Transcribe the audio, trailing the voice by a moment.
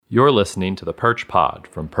You're listening to the Perch Pod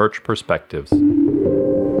from Perch Perspectives.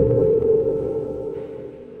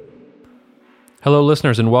 Hello,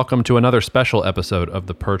 listeners, and welcome to another special episode of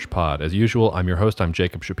the Perch Pod. As usual, I'm your host. I'm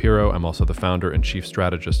Jacob Shapiro. I'm also the founder and chief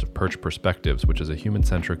strategist of Perch Perspectives, which is a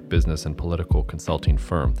human-centric business and political consulting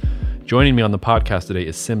firm. Joining me on the podcast today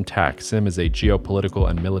is Tack. Sim is a geopolitical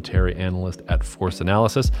and military analyst at Force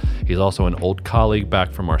Analysis. He's also an old colleague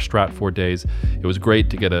back from our Stratfor days. It was great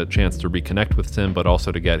to get a chance to reconnect with Sim, but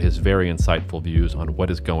also to get his very insightful views on what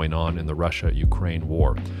is going on in the Russia-Ukraine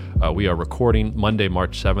war. We are recording Monday,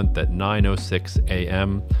 March 7th at 9:06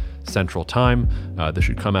 a.m. Central Time. This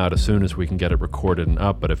should come out as soon as we can get it recorded and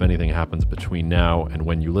up, but if anything happens between now and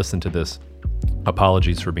when you listen to this,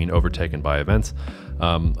 apologies for being overtaken by events.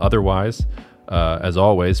 Otherwise, as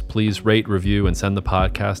always, please rate, review, and send the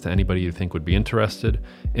podcast to anybody you think would be interested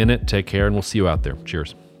in it. Take care, and we'll see you out there.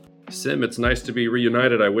 Cheers. Sim, it's nice to be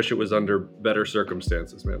reunited. I wish it was under better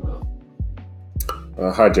circumstances, man.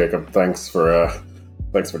 Hi, Jacob. Thanks for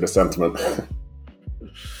the sentiment.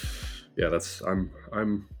 Yeah,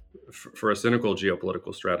 I'm for a cynical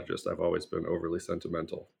geopolitical strategist, I've always been overly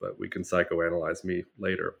sentimental, but we can psychoanalyze me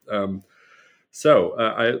later.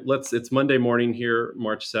 It's Monday morning here,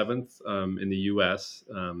 March 7th, in the U.S.,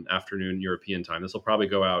 afternoon European time. This will probably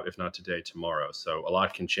go out, if not today, tomorrow. So a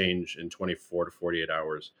lot can change in 24 to 48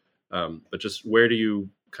 hours. But just where do you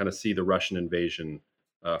kind of see the Russian invasion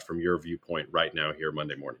from your viewpoint right now here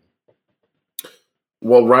Monday morning?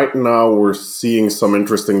 Well, right now we're seeing some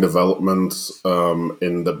interesting developments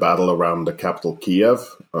in the battle around the capital, Kiev.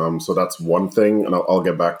 So that's one thing, and I'll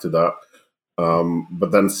get back to that. But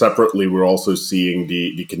then separately, we're also seeing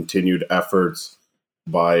the continued efforts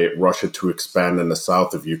by Russia to expand in the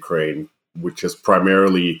south of Ukraine, which is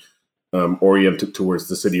primarily oriented towards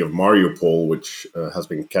the city of Mariupol, which has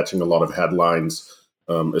been catching a lot of headlines.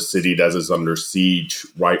 A city that is under siege,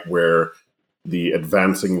 right where the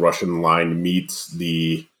advancing Russian line meets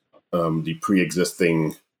the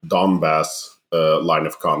pre-existing Donbass line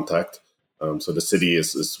of contact. So the city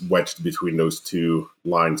is wedged between those two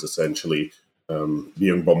lines, essentially,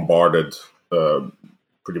 being bombarded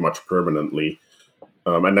pretty much permanently.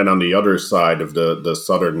 And then on the other side of the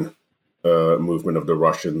southern movement of the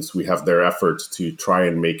Russians, we have their efforts to try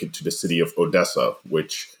and make it to the city of Odessa,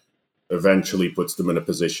 which eventually puts them in a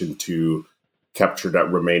position to capture that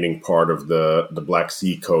remaining part of the Black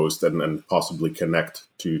Sea coast and possibly connect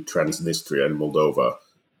to Transnistria and Moldova.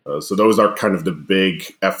 So those are kind of the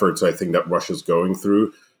big efforts I think that Russia's going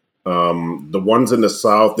through. The ones in the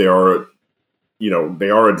south, they are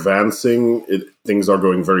advancing. Things are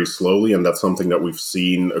going very slowly, and that's something that we've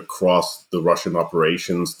seen across the Russian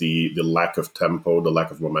operations, the lack of tempo, the lack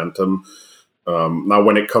of momentum. Now,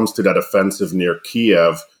 when it comes to that offensive near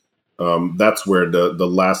Kiev, that's where the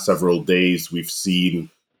last several days we've seen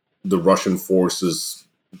the Russian forces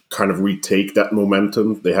kind of retake that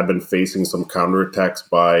momentum. They had been facing some counterattacks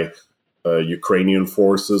by Ukrainian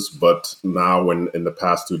forces, but now in the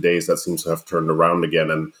past 2 days, that seems to have turned around again,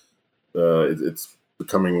 and it's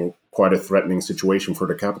becoming quite a threatening situation for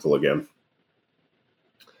the capital again.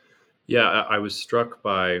 Yeah, I was struck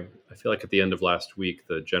by, I feel like at the end of last week,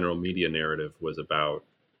 the general media narrative was about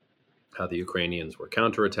how the Ukrainians were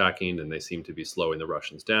counterattacking and they seemed to be slowing the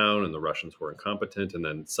Russians down and the Russians were incompetent. And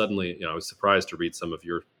then suddenly, I was surprised to read some of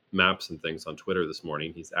your maps and things on Twitter this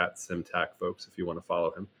morning. He's at Tack, folks, if you want to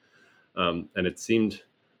follow him. And it seemed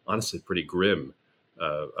honestly pretty grim,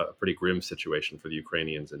 a pretty grim situation for the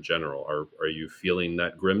Ukrainians in general. Are you feeling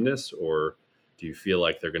that grimness, or do you feel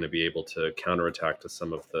like they're going to be able to counterattack to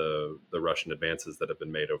some of the Russian advances that have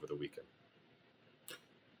been made over the weekend?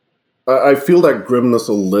 I feel that grimness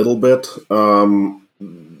a little bit.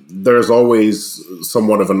 There's always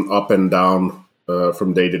somewhat of an up and down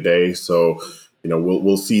from day to day. So,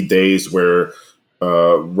 we'll see days where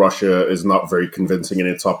Russia is not very convincing in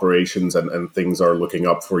its operations and things are looking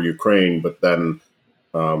up for Ukraine. But then,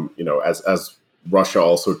 as Russia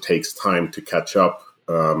also takes time to catch up,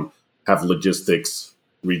 have logistics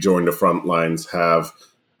rejoin the front lines, have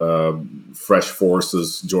fresh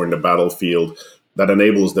forces join the battlefield, that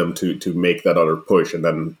enables them to make that other push. And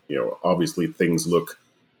then, obviously things look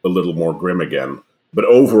a little more grim again. But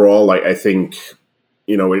overall, I think,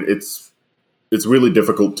 it's really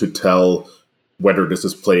difficult to tell whether this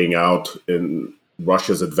is playing out in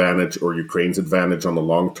Russia's advantage or Ukraine's advantage on the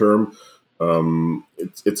long term.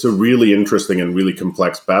 It's a really interesting and really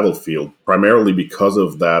complex battlefield, primarily because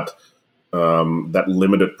of that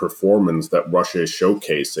limited performance that Russia is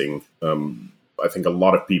showcasing. I think a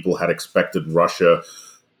lot of people had expected Russia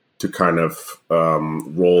to kind of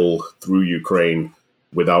roll through Ukraine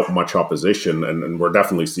without much opposition. And we're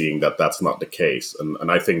definitely seeing that that's not the case.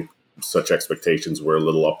 And I think such expectations were a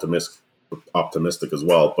little optimistic as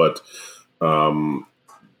well. But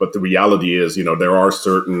the reality is, there are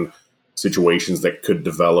certain situations that could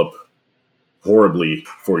develop horribly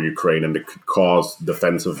for Ukraine, and it could cause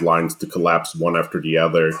defensive lines to collapse one after the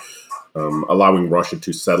other, allowing Russia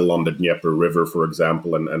to settle on the Dnieper River, for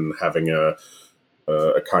example, and having a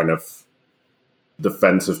kind of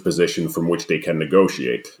defensive position from which they can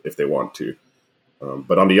negotiate if they want to.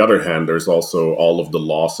 But on the other hand, there's also all of the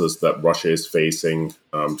losses that Russia is facing.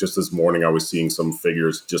 Just this morning, I was seeing some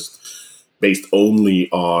figures just based only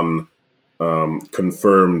on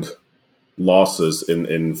confirmed losses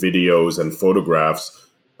in videos and photographs.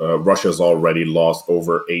 Russia's already lost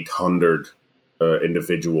over 800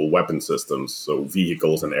 individual weapon systems, so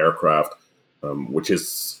vehicles and aircraft, which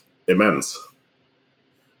is immense.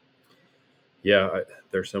 Yeah,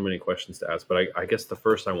 there's so many questions to ask, but I guess the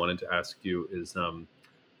first I wanted to ask you is,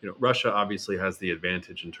 Russia obviously has the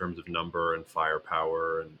advantage in terms of number and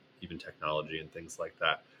firepower and even technology and things like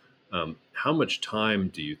that. How much time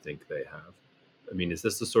do you think they have? I mean, is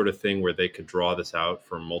this the sort of thing where they could draw this out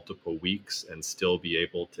for multiple weeks and still be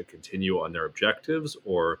able to continue on their objectives?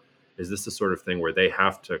 Or is this the sort of thing where they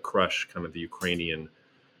have to crush kind of the Ukrainian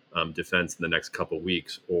defense in the next couple of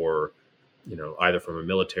weeks, or, either from a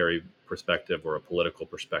military perspective or a political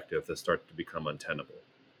perspective, that start to become untenable?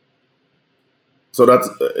 So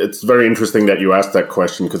it's very interesting that you asked that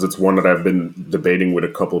question, because it's one that I've been debating with a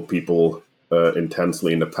couple of people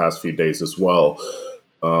intensely in the past few days as well.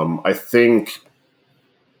 I think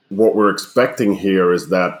what we're expecting here is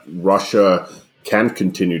that Russia can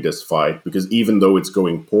continue this fight, because even though it's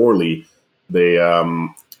going poorly, they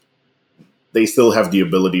still have the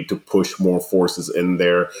ability to push more forces in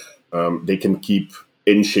there. They can keep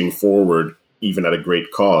inching forward even at a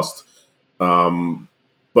great cost.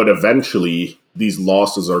 But eventually, these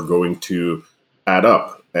losses are going to add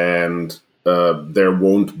up, and there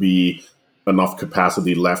won't be enough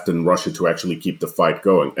capacity left in Russia to actually keep the fight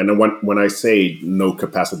going. And then when I say no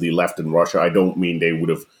capacity left in Russia, I don't mean they would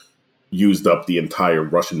have used up the entire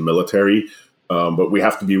Russian military. But we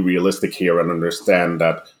have to be realistic here and understand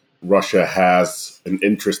that Russia has an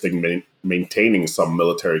interest in maintaining some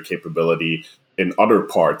military capability in other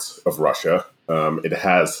parts of Russia. It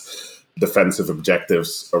has defensive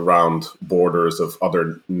objectives around borders of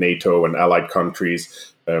other NATO and allied countries.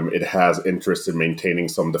 It has interest in maintaining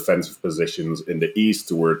some defensive positions in the east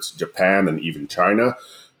towards Japan and even China.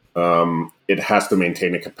 It has to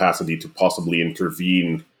maintain a capacity to possibly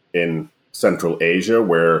intervene in Central Asia,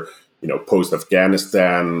 where,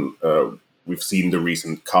 post-Afghanistan, we've seen the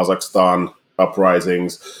recent Kazakhstan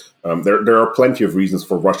uprisings. There are plenty of reasons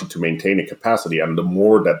for Russia to maintain a capacity, and the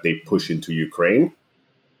more that they push into Ukraine,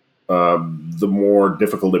 the more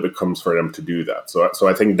difficult it becomes for them to do that. So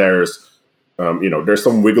I think there's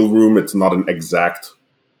some wiggle room. It's not an exact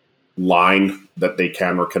line that they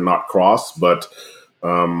can or cannot cross, but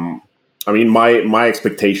my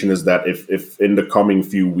expectation is that if in the coming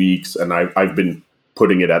few weeks, and I've been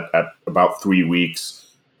putting it at about 3 weeks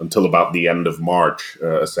until about the end of March,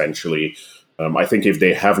 essentially, I think if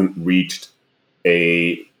they haven't reached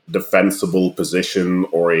a defensible position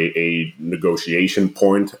or a negotiation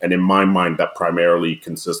point, and in my mind that primarily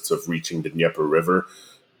consists of reaching the Dnieper River,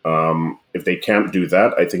 if they can't do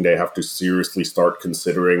that, I think they have to seriously start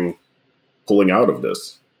considering pulling out of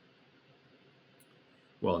this.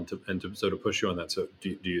 Well, to push you on that, so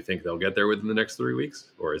do you think they'll get there within the next 3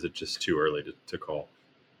 weeks, or is it just too early to call?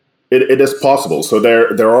 It is possible. So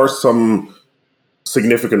there are some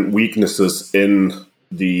significant weaknesses in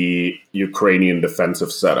the Ukrainian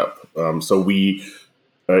defensive setup. So we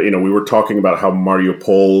were talking about how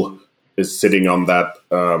Mariupol is sitting on that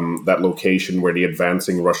location where the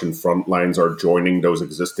advancing Russian front lines are joining those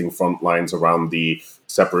existing front lines around the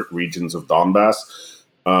separate regions of Donbass.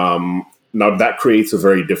 Now that creates a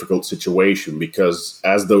very difficult situation, because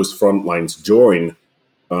as those front lines join,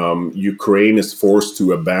 Ukraine is forced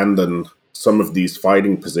to abandon some of these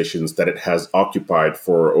fighting positions that it has occupied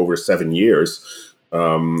for over 7 years.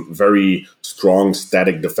 Very strong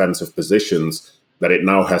static defensive positions that it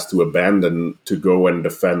now has to abandon to go and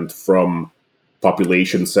defend from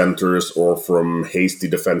population centers or from hasty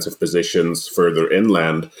defensive positions further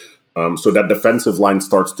inland. So that defensive line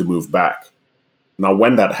starts to move back. Now,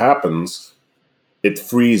 when that happens, it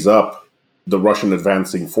frees up the Russian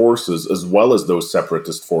advancing forces as well as those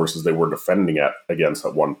separatist forces they were defending against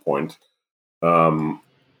at one point.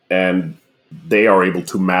 And they are able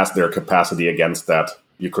to mass their capacity against that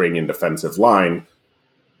Ukrainian defensive line,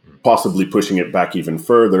 possibly pushing it back even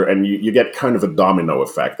further. And you get kind of a domino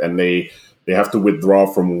effect. And they They have to withdraw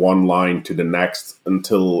from one line to the next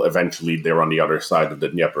until eventually they're on the other side of the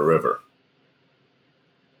Dnieper River.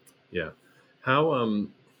 Yeah. How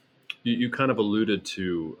you kind of alluded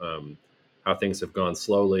to how things have gone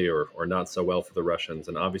slowly or not so well for the Russians,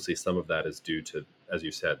 and obviously some of that is due to, as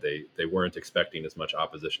you said, they weren't expecting as much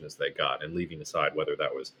opposition as they got, and leaving aside whether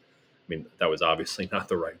that was, I mean, that was obviously not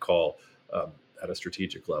the right call at a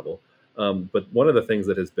strategic level. But one of the things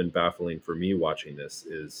that has been baffling for me watching this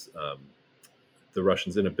is the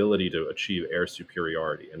Russians' inability to achieve air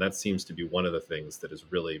superiority, and that seems to be one of the things that is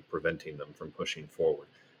really preventing them from pushing forward.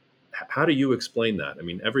 How do you explain that? I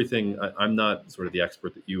mean, everything, I'm not sort of the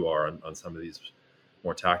expert that you are on some of these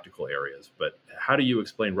more tactical areas, but how do you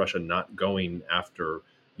explain Russia not going after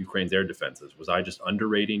Ukraine's air defenses? Was I just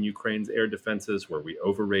underrating Ukraine's air defenses? Were we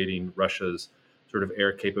overrating Russia's sort of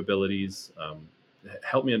air capabilities?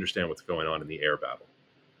 Help me understand what's going on in the air battle.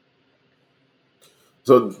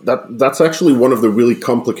 So that's actually one of the really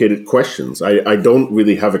complicated questions. I don't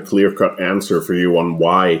really have a clear-cut answer for you on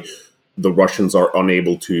why the Russians are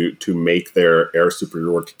unable to make their air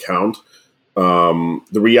superiority count.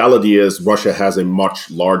 The reality is Russia has a much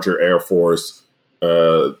larger air force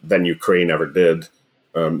than Ukraine ever did.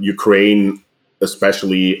 Ukraine,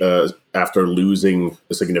 especially after losing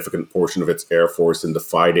a significant portion of its air force in the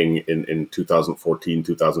fighting in 2014,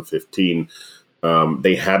 2015,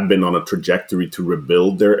 they had been on a trajectory to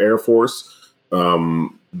rebuild their air force,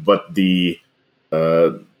 but the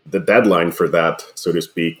deadline for that, so to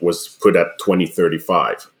speak, was put at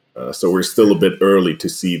 2035. So we're still a bit early to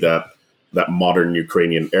see that modern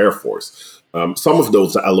Ukrainian air force. Some of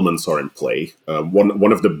those elements are in play.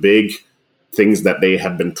 One of the big things that they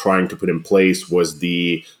had been trying to put in place was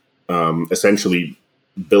the essentially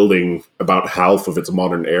building about half of its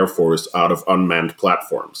modern air force out of unmanned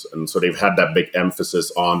platforms. And so they've had that big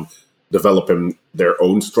emphasis on developing their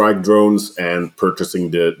own strike drones and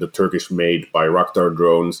purchasing the Turkish-made Bayraktar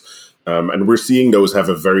drones. And we're seeing those have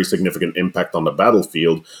a very significant impact on the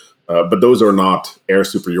battlefield. But those are not air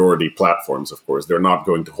superiority platforms, of course. They're not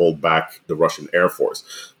going to hold back the Russian Air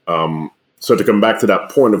Force. So to come back to that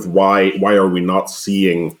point of why are we not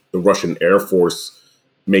seeing the Russian Air Force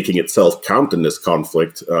making itself count in this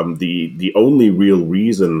conflict, the only real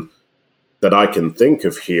reason that I can think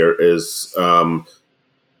of here is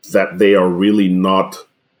that they are really not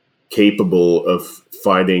capable of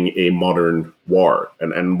fighting a modern war.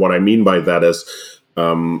 And what I mean by that is,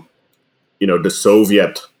 the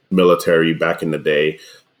Soviet military back in the day,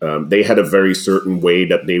 they had a very certain way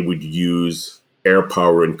that they would use air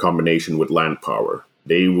power in combination with land power.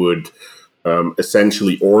 They would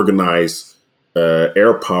essentially organize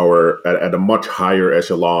air power at a much higher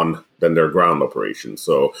echelon than their ground operations.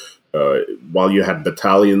 So while you had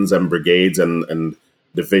battalions and brigades and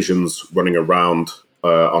divisions running around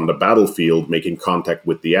on the battlefield making contact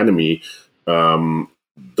with the enemy,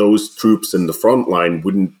 those troops in the front line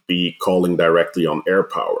wouldn't be calling directly on air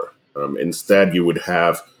power. Instead, you would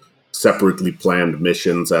have separately planned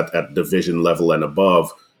missions at division level and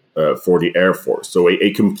above for the Air Force. So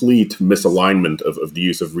a complete misalignment of the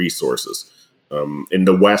use of resources. In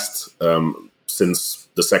the West, since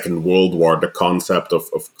the Second World War, the concept of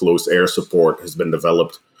close air support has been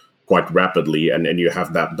developed quite rapidly, and you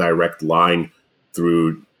have that direct line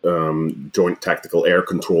through joint tactical air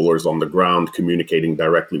controllers on the ground communicating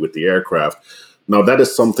directly with the aircraft. Now, that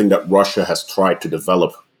is something that Russia has tried to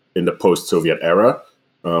develop in the post-Soviet era.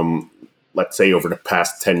 Let's say over the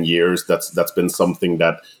past 10 years, that's been something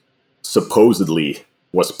that supposedly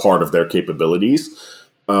was part of their capabilities.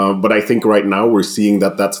 But I think right now we're seeing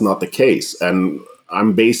that that's not the case. And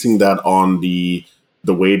I'm basing that on the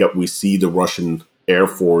way that we see the Russian Air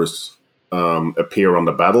Force appear on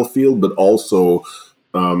the battlefield, but also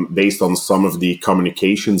based on some of the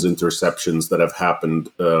communications interceptions that have happened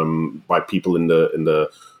by people in the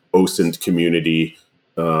OSINT community.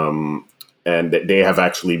 And they have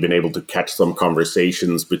actually been able to catch some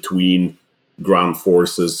conversations between ground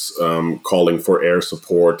forces calling for air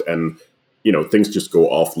support, and things just go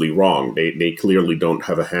awfully wrong. They clearly don't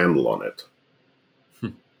have a handle on it.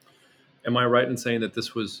 Am I right in saying that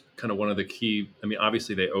this was kind of one of the key? I mean,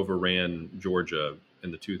 obviously they overran Georgia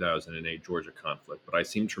in the 2008 Georgia conflict, but I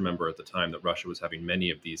seem to remember at the time that Russia was having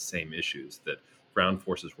many of these same issues, that ground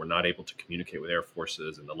forces were not able to communicate with air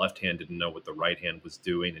forces, and the left hand didn't know what the right hand was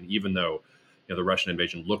doing. And even though the Russian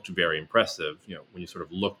invasion looked very impressive, when you sort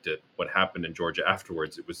of looked at what happened in Georgia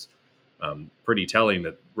afterwards, it was pretty telling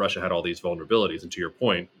that Russia had all these vulnerabilities. And to your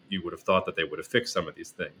point, you would have thought that they would have fixed some of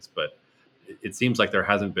these things, but it seems like there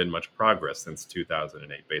hasn't been much progress since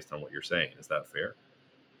 2008 based on what you're saying. Is that fair?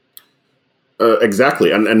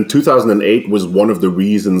 Exactly. And 2008 was one of the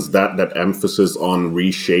reasons that emphasis on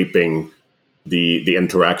reshaping the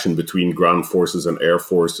interaction between ground forces and air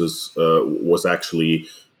forces was actually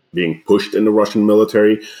being pushed in the Russian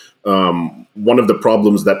military. One of the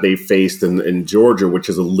problems that they faced in Georgia, which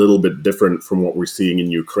is a little bit different from what we're seeing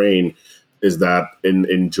in Ukraine, is that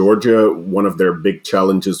in Georgia, one of their big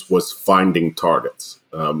challenges was finding targets.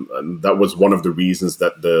 And that was one of the reasons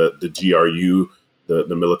that the GRU,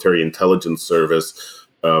 the Military Intelligence Service,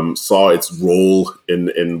 saw its role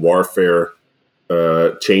in warfare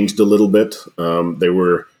changed a little bit. They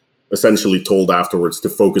were essentially told afterwards to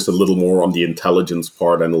focus a little more on the intelligence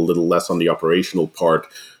part and a little less on the operational part,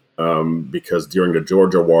 because during the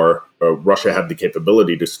Georgia war, Russia had the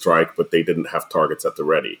capability to strike, but they didn't have targets at the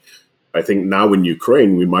ready. I think now in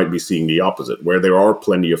Ukraine, we might be seeing the opposite, where there are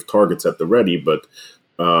plenty of targets at the ready, but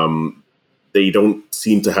they don't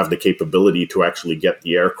seem to have the capability to actually get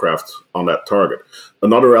the aircraft on that target.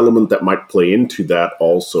 Another element that might play into that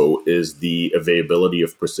also is the availability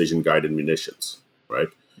of precision-guided munitions, right?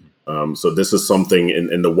 So this is something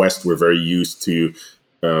in the West we're very used to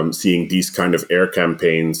seeing these kind of air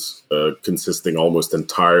campaigns consisting almost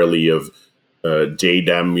entirely of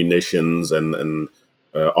JDAM munitions and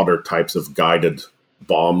other types of guided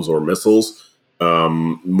bombs or missiles.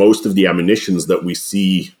 Most of the ammunitions that we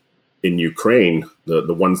see in Ukraine,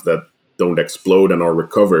 the ones that don't explode and are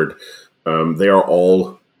recovered, they are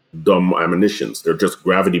all dumb ammunitions. They're just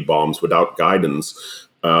gravity bombs without guidance.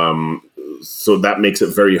 So that makes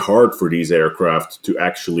it very hard for these aircraft to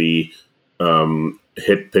actually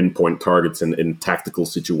hit pinpoint targets in tactical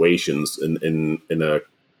situations in a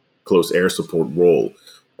close air support role.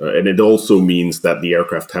 And it also means that the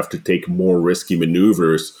aircraft have to take more risky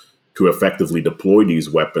maneuvers to effectively deploy these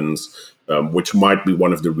weapons, which might be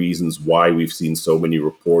one of the reasons why we've seen so many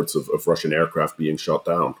reports of Russian aircraft being shot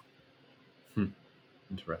down.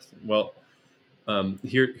 Interesting. Well,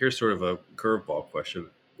 here's sort of a curveball question.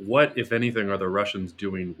 What, if anything, are the Russians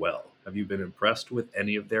doing well? Have you been impressed with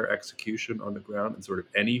any of their execution on the ground in sort of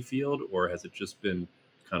any field, or has it just been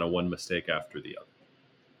kind of one mistake after the other?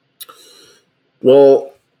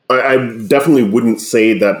 Well, I definitely wouldn't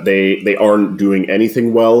say that they aren't doing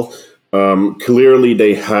anything well. Clearly,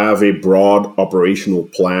 they have a broad operational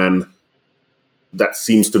plan that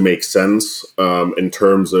seems to make sense in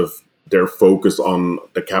terms of their focus on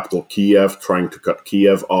the capital Kiev, trying to cut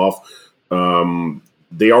Kiev off.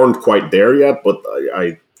 They aren't quite there yet, but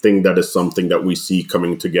I think that is something that we see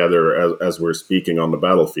coming together as we're speaking on the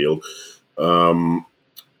battlefield.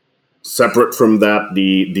 Separate from that,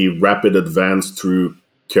 the rapid advance through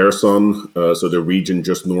Kherson, so the region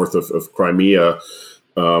just north of Crimea,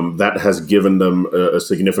 that has given them a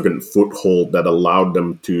significant foothold that allowed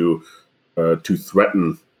them to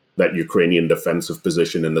threaten that Ukrainian defensive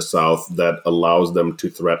position in the south, that allows them to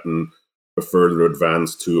threaten a further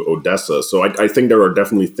advance to Odessa. So I think there are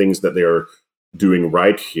definitely things that they are doing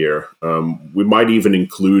right here. We might even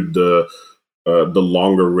include the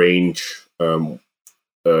longer range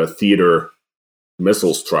theater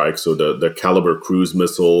missile strikes, so the Caliber cruise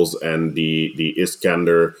missiles and the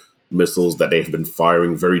Iskander missiles that they have been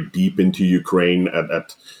firing very deep into Ukraine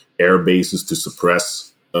at air bases to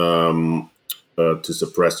suppress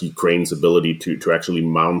Ukraine's ability to actually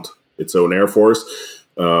mount its own air force.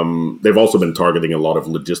 They've also been targeting a lot of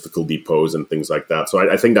logistical depots and things like that. So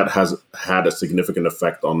I think that has had a significant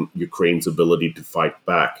effect on Ukraine's ability to fight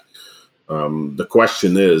back. The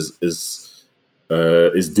question is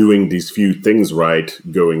doing these few things right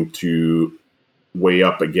going to weigh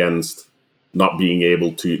up against not being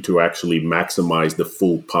able to actually maximize the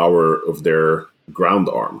full power of their ground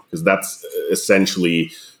arm? Because that's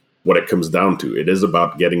essentially what it comes down to. It is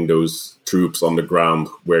about getting those troops on the ground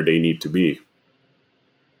where they need to be.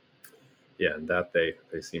 Yeah, and that they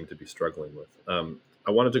seem to be struggling with.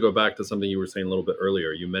 I wanted to go back to something you were saying a little bit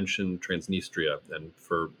earlier. You mentioned Transnistria, and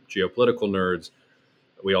for geopolitical nerds,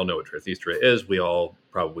 we all know what Transnistria is. We all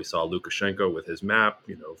probably saw Lukashenko with his map,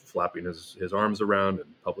 flapping his arms around and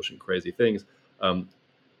publishing crazy things.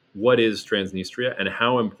 What is Transnistria, and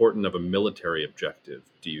how important of a military objective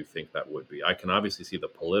do you think that would be? I can obviously see the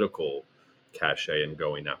political cachet in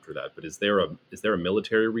going after that, but is there a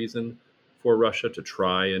military reason for Russia to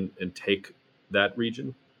try and take that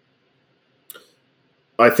region?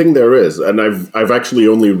 I think there is, and I've actually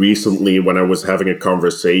only recently, when I was having a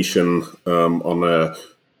conversation on a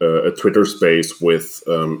Twitter space with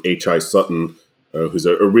H.I. Sutton, who's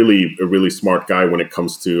a really smart guy when it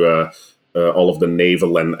comes to all of the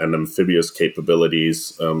naval and amphibious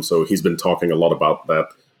capabilities. So he's been talking a lot about that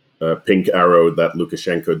pink arrow that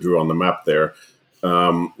Lukashenko drew on the map there.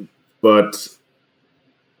 But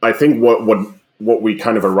I think what we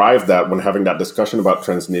kind of arrived at when having that discussion about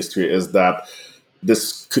Transnistria is that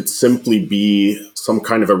this could simply be some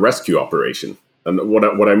kind of a rescue operation. And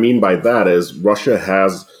what I mean by that is Russia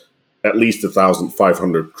has at least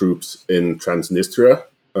 1,500 troops in Transnistria.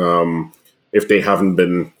 If they haven't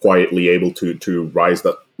been quietly able to rise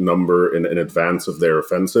that number in advance of their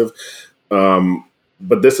offensive.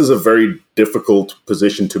 But this is a very difficult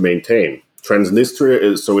position to maintain. Transnistria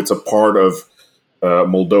it's a part of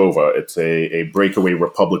Moldova. It's a breakaway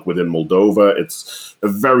republic within Moldova. It's a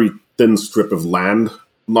very thin strip of land,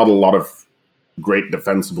 not a lot of great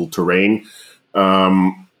defensible terrain.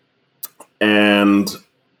 And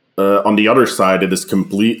on the other side, it is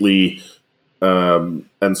completely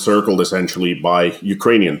encircled essentially by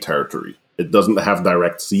Ukrainian territory. It doesn't have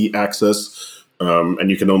direct sea access, and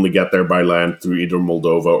you can only get there by land through either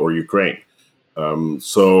Moldova or Ukraine.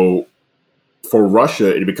 So for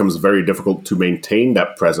Russia, it becomes very difficult to maintain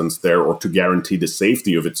that presence there or to guarantee the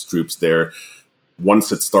safety of its troops there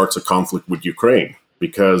once it starts a conflict with Ukraine,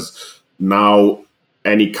 because now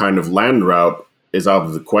any kind of land route is out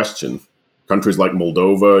of the question. Countries like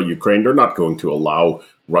Moldova, Ukraine, they're not going to allow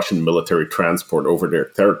Russian military transport over their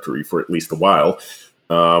territory for at least a while.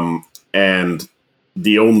 And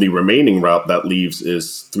the only remaining route that leaves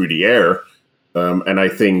is through the air. And I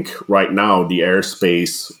think right now the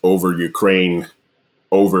airspace over Ukraine,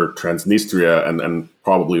 over Transnistria, and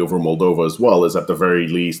probably over Moldova as well, is at the very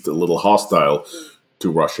least a little hostile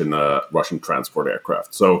to Russian transport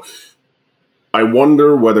aircraft. So I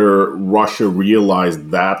wonder whether Russia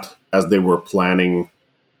realized that as they were planning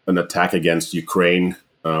an attack against Ukraine,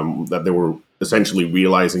 that they were essentially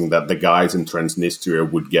realizing that the guys in Transnistria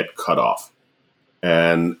would get cut off.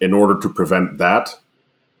 And in order to prevent that,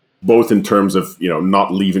 both in terms of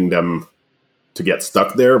not leaving them to get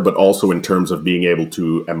stuck there, but also in terms of being able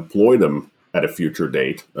to employ them at a future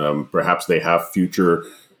date. Perhaps they have future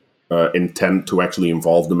intent to actually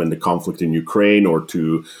involve them in the conflict in Ukraine or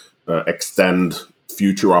to extend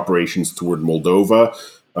future operations toward Moldova.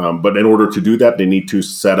 But in order to do that, they need to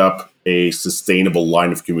set up a sustainable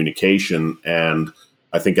line of communication. And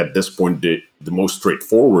I think at this point, the most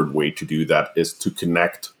straightforward way to do that is to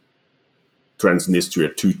connect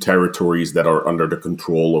Transnistria to territories that are under the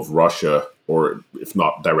control of Russia, or if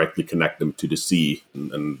not directly connect them to the sea,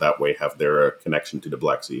 and that way have their connection to the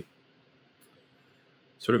Black Sea.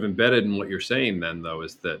 Sort of embedded in what you're saying then, though,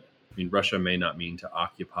 is that, Russia may not mean to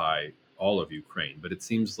occupy all of Ukraine, but it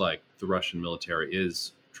seems like the Russian military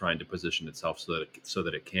is trying to position itself so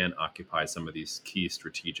that it can occupy some of these key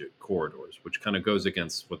strategic corridors, which kind of goes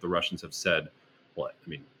against what the Russians have said. Well,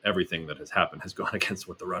 everything that has happened has gone against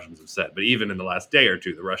what the Russians have said. But even in the last day or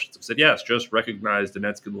two, the Russians have said, yes, just recognize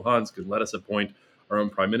Donetsk and Luhansk and let us appoint our own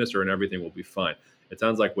prime minister and everything will be fine. It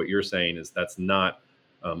sounds like what you're saying is that's not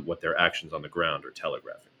what their actions on the ground are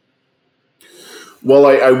telegraphing. Well,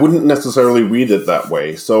 I wouldn't necessarily read it that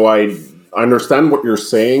way. So I understand what you're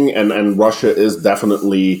saying, and Russia is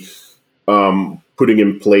definitely putting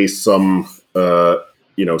in place some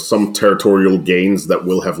some territorial gains that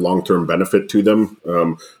will have long-term benefit to them.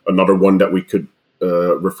 Another one that we could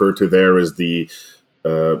refer to there is the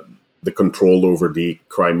control over the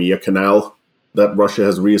Crimea Canal that Russia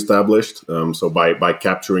has reestablished. So by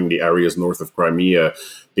capturing the areas north of Crimea,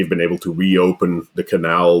 they've been able to reopen the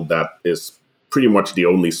canal that is pretty much the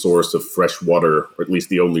only source of fresh water, or at least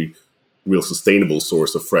the only real sustainable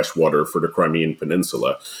source of fresh water for the Crimean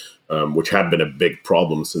Peninsula, which had been a big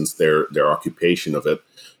problem since their occupation of it.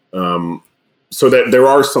 So that there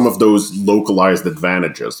are some of those localized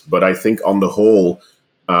advantages, but I think on the whole,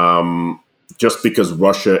 just because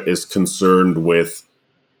Russia is concerned with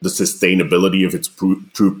the sustainability of its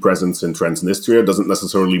troop presence in Transnistria doesn't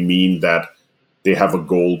necessarily mean that they have a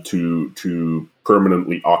goal to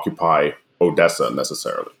permanently occupy Odessa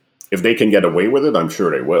necessarily. If they can get away with it, I'm sure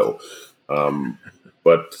they will.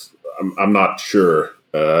 But I'm not sure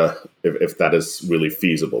if that is really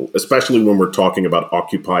feasible, especially when we're talking about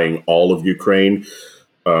occupying all of Ukraine.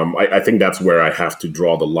 I think that's where I have to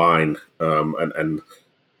draw the line, and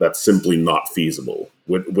that's simply not feasible.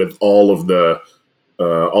 With all of the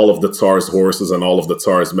Tsar's horses and all of the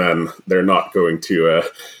Tsar's men, they're not going to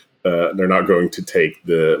take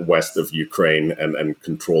the west of Ukraine and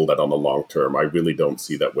control that on the long term. I really don't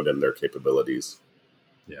see that within their capabilities.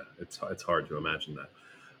 Yeah, it's hard to imagine that.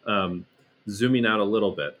 Zooming out a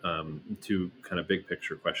little bit, to kind of big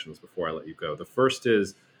picture questions before I let you go. The first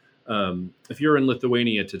is, if you're in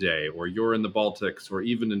Lithuania today, or you're in the Baltics, or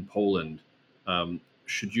even in Poland,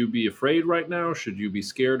 should you be afraid right now? Should you be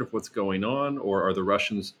scared of what's going on? Or are the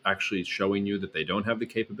Russians actually showing you that they don't have the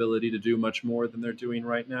capability to do much more than they're doing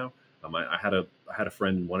right now? I had a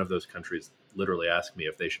friend in one of those countries literally ask me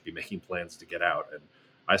if they should be making plans to get out, and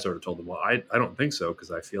I sort of told them, well, I don't think so,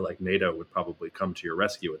 because I feel like NATO would probably come to your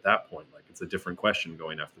rescue at that point. Like, it's a different question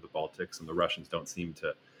going after the Baltics, and the Russians don't seem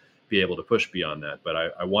to be able to push beyond that. But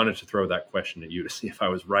I wanted to throw that question at you to see if I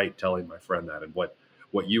was right telling my friend that, and what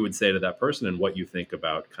you would say to that person, and what you think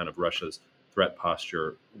about kind of Russia's threat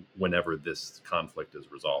posture whenever this conflict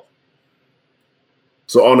is resolved.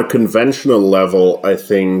 So on a conventional level, I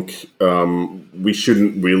think we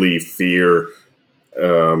shouldn't really fear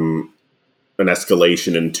an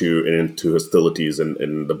escalation into hostilities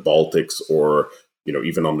in the Baltics, or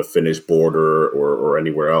even on the Finnish border, or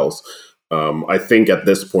anywhere else. I think at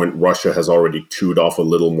this point, Russia has already chewed off a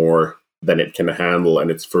little more than it can handle,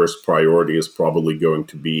 and its first priority is probably going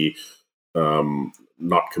to be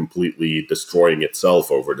not completely destroying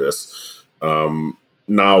itself over this.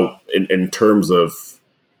 Now, in terms of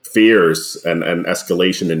fears and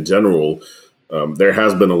escalation in general, there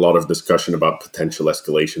has been a lot of discussion about potential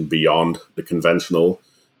escalation beyond the conventional,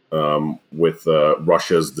 with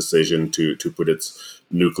Russia's decision to put its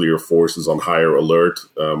nuclear forces on higher alert,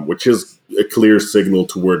 which is a clear signal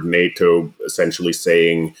toward NATO, essentially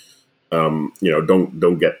saying,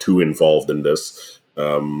 don't get too involved in this.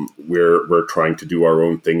 We're trying to do our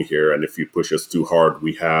own thing here, and if you push us too hard,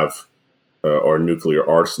 we have our nuclear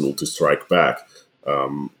arsenal to strike back.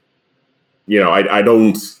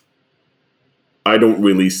 I don't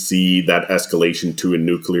really see that escalation to a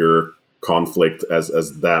nuclear conflict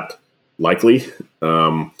as that likely.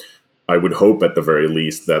 I would hope, at the very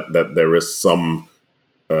least, that there is some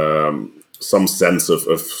sense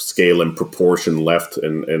of scale and proportion left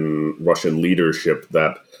in Russian leadership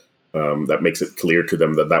that makes it clear to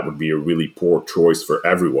them that would be a really poor choice for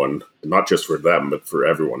everyone, not just for them, but for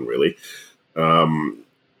everyone, really.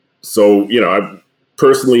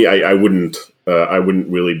 Personally, I wouldn't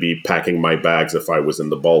really be packing my bags if I was in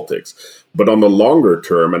the Baltics. But on the longer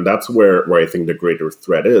term, and that's where I think the greater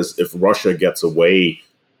threat is, if Russia gets away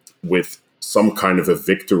with some kind of a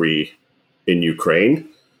victory in Ukraine,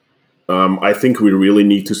 I think we really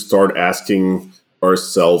need to start asking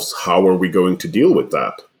ourselves, how are we going to deal with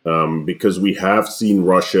that? Because we have seen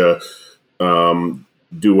Russia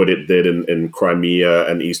do what it did in Crimea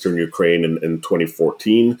and eastern Ukraine in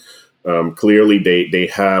 2014. Clearly, they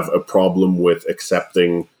have a problem with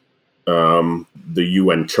accepting the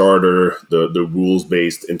UN Charter, the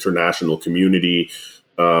rules-based international community.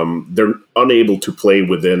 They're unable to play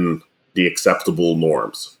within the acceptable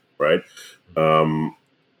norms, right?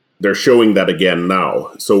 They're showing that again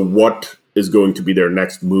now. So what is going to be their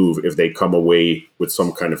next move if they come away with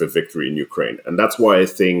some kind of a victory in Ukraine? And that's why I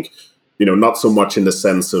think, not so much in the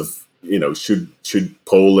sense of, should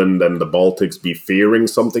Poland and the Baltics be fearing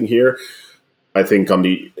something here? I think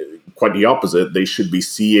quite the opposite. They should be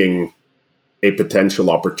seeing a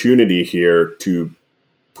potential opportunity here to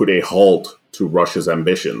put a halt to Russia's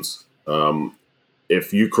ambitions.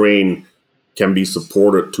 If Ukraine can be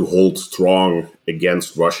supported to hold strong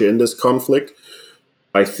against Russia in this conflict,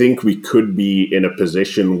 I think we could be in a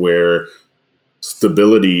position where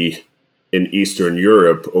stability in Eastern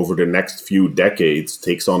Europe over the next few decades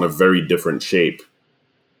takes on a very different shape.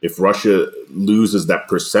 If Russia loses that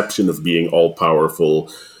perception of being all-powerful,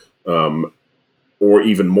 or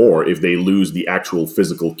even more, if they lose the actual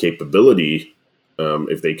physical capability,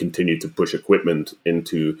 if they continue to push equipment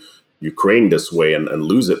into Ukraine this way and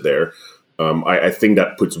lose it there, I think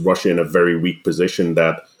that puts Russia in a very weak position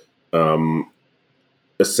that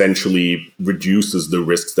essentially reduces the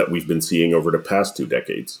risks that we've been seeing over the past 2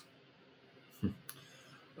 decades.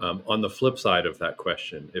 On the flip side of that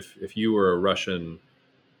question, if you were a Russian,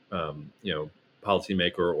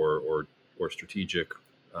 policymaker or strategic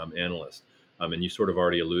analyst, and you sort of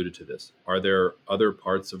already alluded to this, are there other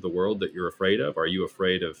parts of the world that you're afraid of? Are you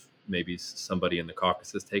afraid of maybe somebody in the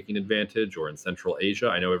Caucasus taking advantage, or in Central Asia?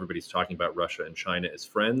 I know everybody's talking about Russia and China as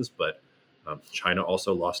friends, but China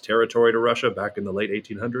also lost territory to Russia back in the late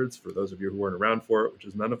 1800s, for those of you who weren't around for it, which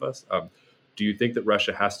is none of us. Do you think that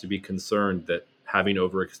Russia has to be concerned that, having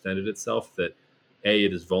overextended itself, that A,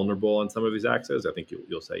 it is vulnerable on some of these axes? I think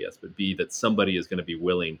you'll say yes, but B, that somebody is going to be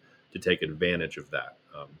willing to take advantage of that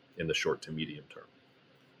in the short to medium term?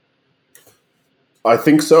 I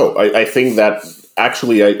think so. I think that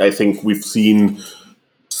actually, I think we've seen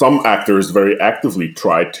some actors very actively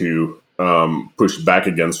try to push back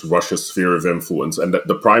against Russia's sphere of influence. And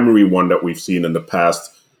the primary one that we've seen in the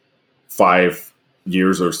past 5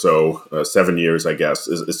 years or so, 7 years, I guess,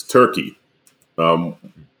 is Turkey.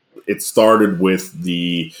 It started with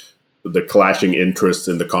the clashing interests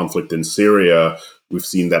in the conflict in Syria. We've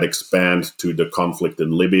seen that expand to the conflict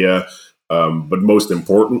in Libya. But most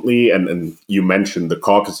importantly, and you mentioned the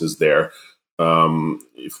Caucasus there,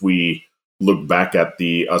 if we look back at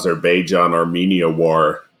the Azerbaijan-Armenia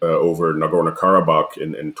war over Nagorno-Karabakh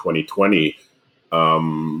in 2020,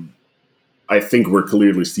 I think we're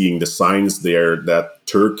clearly seeing the signs there that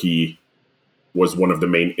Turkey was one of the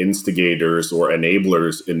main instigators or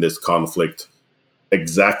enablers in this conflict,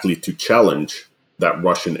 exactly to challenge that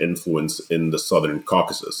Russian influence in the southern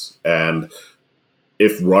Caucasus. And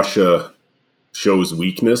if Russia shows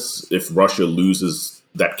weakness, if Russia loses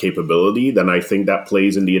that capability, then I think that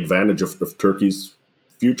plays in the advantage of Turkey's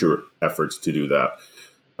future efforts to do that.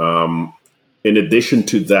 In addition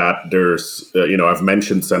to that, there's, I've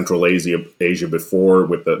mentioned Central Asia before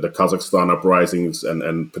with the Kazakhstan uprisings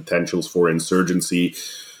and potentials for insurgency.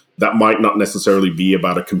 That might not necessarily be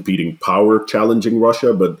about a competing power challenging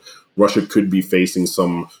Russia, but Russia could be facing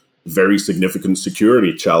some very significant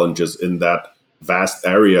security challenges in that vast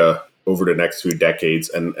area over the next few decades.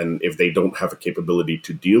 And if they don't have a capability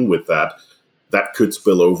to deal with that, that could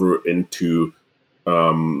spill over into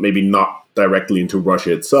maybe not directly into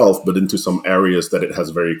Russia itself, but into some areas that it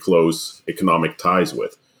has very close economic ties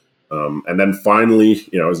with. And then finally,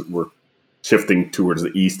 as we're shifting towards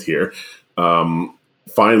the east here,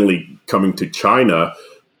 finally coming to China,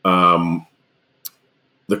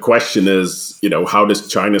 the question is, how does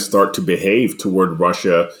China start to behave toward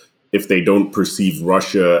Russia if they don't perceive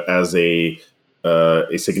Russia as a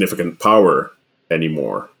significant power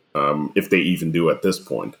anymore, if they even do at this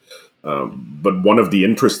point? But one of the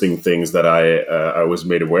interesting things that I was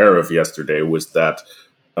made aware of yesterday was that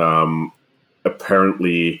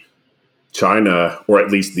apparently China, or at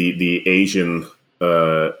least the Asian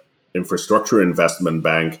Infrastructure Investment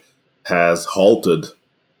Bank, has halted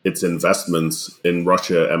its investments in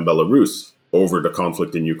Russia and Belarus over the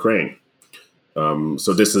conflict in Ukraine.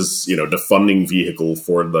 So this is, the funding vehicle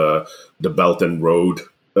for the Belt and Road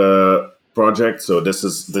project. So this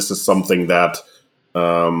is something that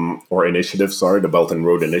or initiative, the Belt and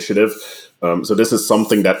Road Initiative. So this is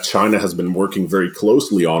something that China has been working very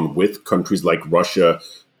closely on with countries like Russia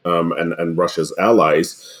and Russia's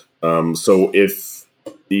allies. So if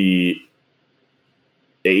the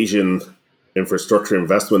Asian Infrastructure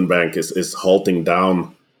Investment Bank is halting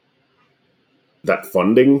down that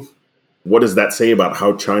funding, what does that say about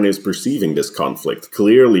how China is perceiving this conflict?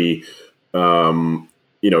 Clearly,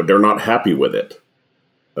 they're not happy with it.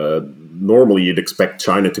 Normally, you'd expect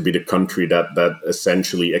China to be the country that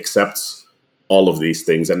essentially accepts all of these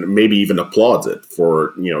things and maybe even applauds it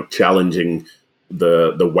for, challenging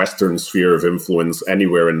the Western sphere of influence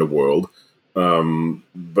anywhere in the world.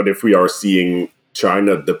 But if we are seeing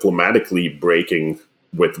China diplomatically breaking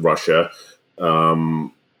with Russia,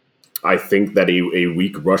 I think that a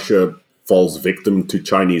weak Russia falls victim to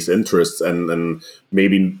Chinese interests, and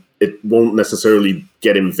maybe it won't necessarily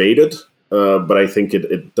get invaded, but I think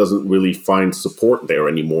it doesn't really find support there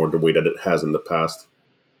anymore the way that it has in the past.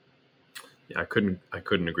 Yeah, I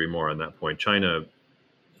couldn't agree more on that point. China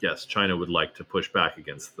would like to push back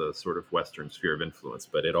against the sort of Western sphere of influence,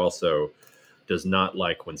 but it also does not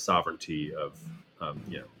like when sovereignty of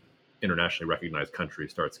internationally recognized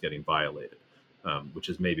countries starts getting violated, which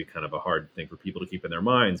is maybe kind of a hard thing for people to keep in their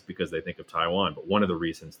minds because they think of Taiwan. But one of the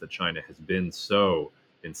reasons that China has been so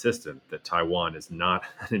insistent that Taiwan is not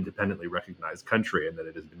an independently recognized country and that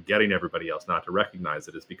it has been getting everybody else not to recognize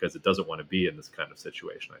it is because it doesn't want to be in this kind of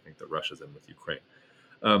situation. I think that Russia's in with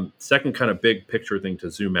Ukraine. Second kind of big picture thing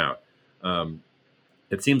to zoom out.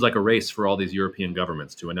 It seems like a race for all these European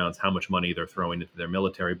governments to announce how much money they're throwing into their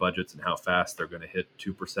military budgets and how fast they're going to hit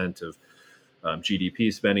 2% of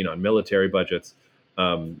GDP spending on military budgets.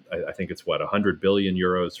 I think it's 100 billion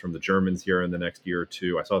euros from the Germans here in the next year or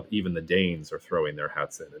two. I saw even the Danes are throwing their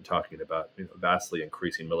hats in and talking about vastly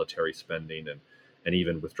increasing military spending and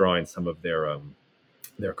even withdrawing some of their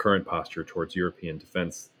current posture towards European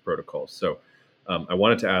defense protocols. So I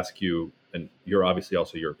wanted to ask you, and you're obviously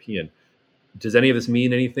also European, does any of this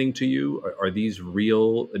mean anything to you? Are these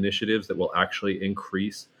real initiatives that will actually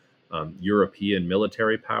increase European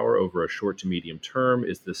military power over a short to medium term?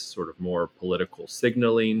 Is this sort of more political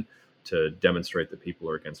signaling to demonstrate that people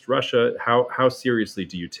are against Russia? How seriously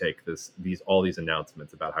do you take all these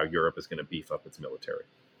announcements about how Europe is going to beef up its military?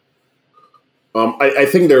 I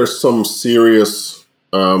think there are some serious,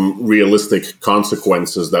 realistic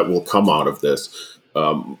consequences that will come out of this.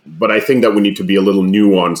 But I think that we need to be a little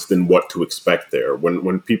nuanced in what to expect there.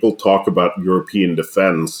 When people talk about European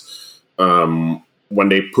defense, when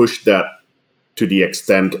they push that to the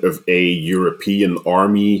extent of a European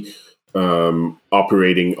army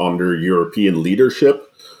operating under European leadership,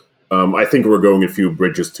 I think we're going a few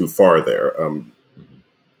bridges too far there.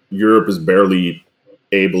 Europe is barely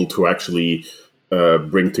able to actually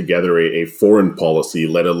bring together a foreign policy,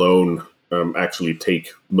 let alone actually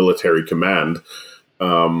take military command.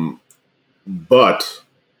 But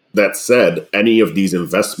that said, any of these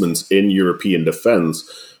investments in European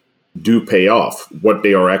defense do pay off. What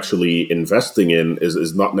they are actually investing in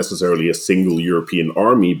is not necessarily a single European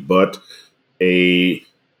army, but a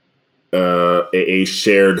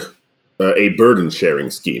shared a burden sharing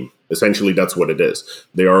scheme. Essentially, that's what it is.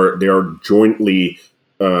 They are jointly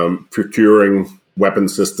procuring weapon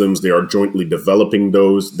systems. They are jointly developing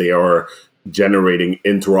those. They are generating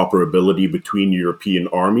interoperability between European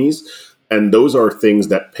armies, and those are things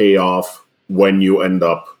that pay off when you end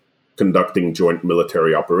up conducting joint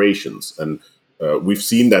military operations. And we've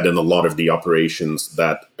seen that in a lot of the operations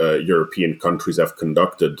that European countries have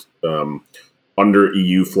conducted under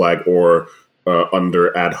EU flag or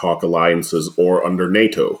under ad hoc alliances or under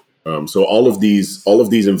NATO. So all of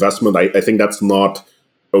these investment, I think that's not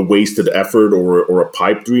a wasted effort or a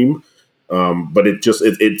pipe dream, but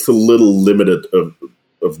it's a little limited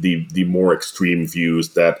of the more extreme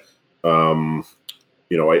views that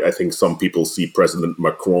I think some people see President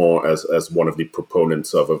Macron as one of the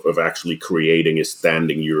proponents of actually creating a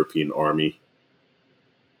standing European army.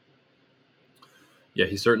 Yeah,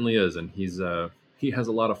 he certainly is, and he has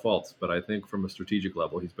a lot of faults, but I think from a strategic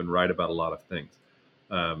level, he's been right about a lot of things.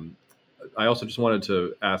 I also just wanted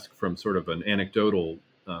to ask from sort of an anecdotal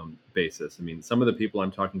basis. I mean, some of the people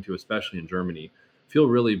I'm talking to, especially in Germany, feel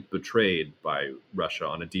really betrayed by Russia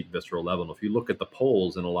on a deep visceral level. And if you look at the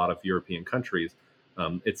polls in a lot of European countries,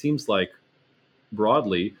 it seems like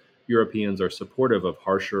broadly, Europeans are supportive of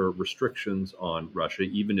harsher restrictions on Russia,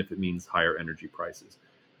 even if it means higher energy prices.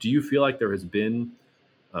 Do you feel like there has been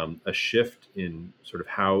a shift in sort of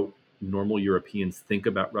how normal Europeans think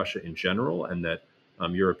about Russia in general, and that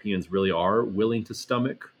Europeans really are willing to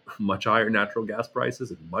stomach much higher natural gas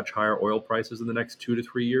prices and much higher oil prices in the next 2 to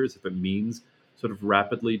 3 years if it means sort of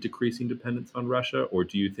rapidly decreasing dependence on Russia? Or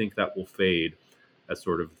do you think that will fade as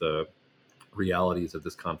sort of the realities of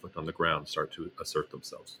this conflict on the ground start to assert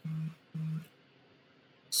themselves?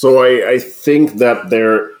 So I think that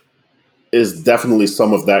there is definitely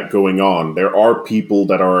some of that going on. There are people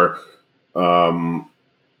that are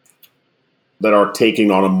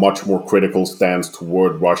taking on a much more critical stance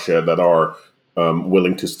toward Russia, that are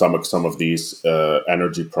willing to stomach some of these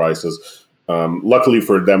energy prices. Luckily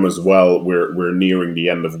for them as well, we're nearing the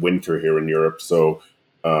end of winter here in Europe, so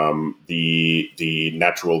the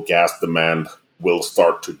natural gas demand will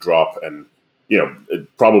start to drop, and it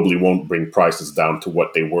probably won't bring prices down to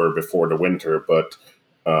what they were before the winter, but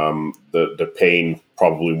the pain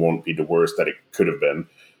probably won't be the worst that it could have been.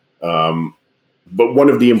 But one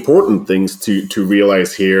of the important things to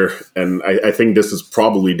realize here, and I think this is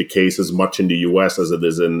probably the case as much in the US as it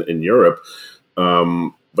is in Europe,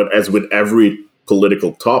 but as with every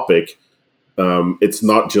political topic, it's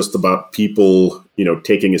not just about people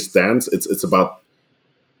taking a stance. It's about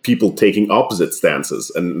people taking opposite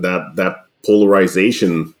stances, and that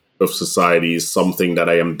polarization of society is something that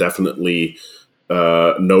I am definitely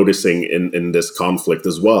noticing in this conflict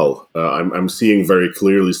as well. I'm seeing very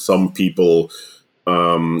clearly some people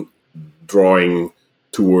drawing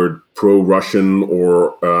toward pro-Russian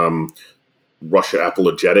or Russia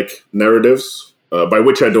apologetic narratives, by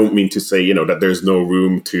which I don't mean to say that there's no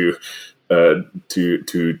room to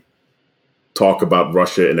talk about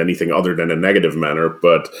Russia in anything other than a negative manner,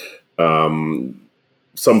 but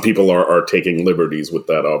some people are taking liberties with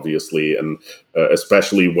that, obviously, and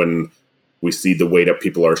especially when we see the way that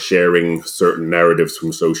people are sharing certain narratives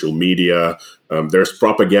from social media. There's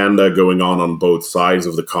propaganda going on both sides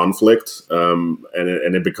of the conflict,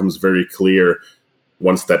 and it becomes very clear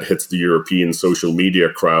once that hits the European social media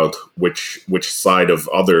crowd which side of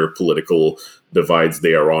other political divides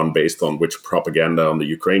they are on, based on which propaganda on the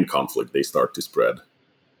Ukraine conflict they start to spread.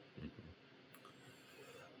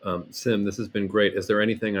 Sim, this has been great. Is there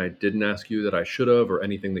anything I didn't ask you that I should have, or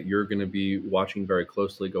anything that you're going to be watching very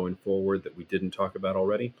closely going forward that we didn't talk about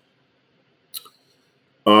already?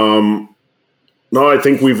 No, I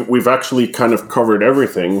think we've actually kind of covered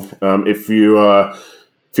everything. If you'll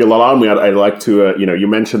allow me, I'd like to, you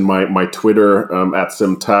mentioned my Twitter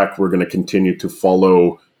 @SimTack. We're going to continue to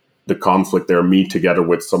follow the conflict there, me together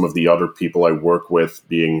with some of the other people I work with,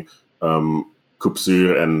 being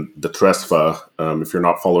Kupsu and the Tresfa. If you're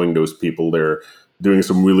not following those people, they're doing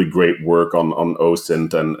some really great work on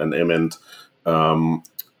OSINT and IMINT.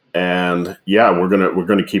 And yeah, we're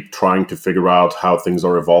gonna keep trying to figure out how things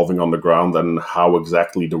are evolving on the ground, and how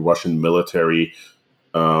exactly the Russian military,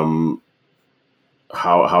 how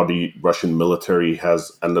the Russian military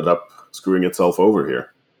has ended up screwing itself over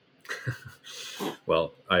here.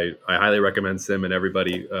 Well, I highly recommend Sim and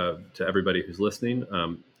everybody to everybody who's listening.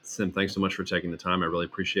 Sim, thanks so much for taking the time. I really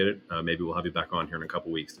appreciate it. Maybe we'll have you back on here in a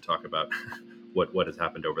couple weeks to talk about what has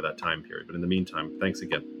happened over that time period. But in the meantime, thanks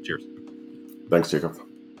again. Cheers. Thanks, Jacob.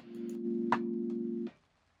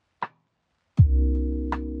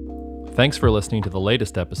 Thanks for listening to the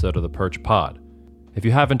latest episode of the Perch Pod. If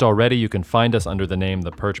you haven't already, you can find us under the name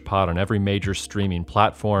The Perch Pod on every major streaming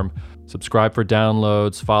platform. Subscribe for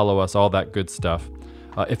downloads, follow us, all that good stuff.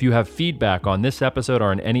 If you have feedback on this episode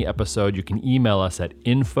or on any episode, you can email us at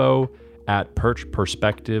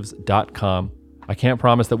info@perchperspectives.com. I can't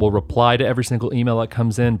promise that we'll reply to every single email that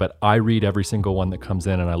comes in, but I read every single one that comes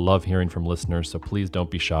in, and I love hearing from listeners, so please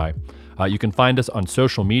don't be shy. You can find us on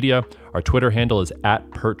social media. Our Twitter handle is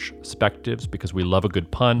 @PerchPerspectives because we love a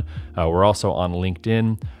good pun. We're also on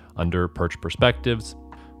LinkedIn under Perch Perspectives.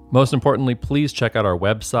 Most importantly, please check out our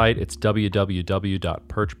website. It's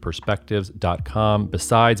www.perchperspectives.com.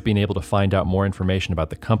 Besides being able to find out more information about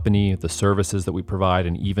the company, the services that we provide,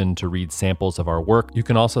 and even to read samples of our work, you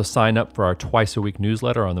can also sign up for our twice-a-week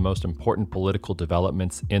newsletter on the most important political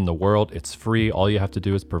developments in the world. It's free. All you have to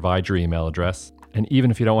do is provide your email address. And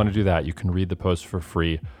even if you don't want to do that, you can read the post for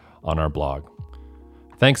free on our blog.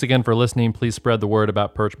 Thanks again for listening. Please spread the word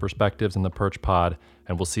about Perch Perspectives and the Perch Pod,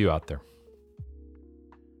 and we'll see you out there.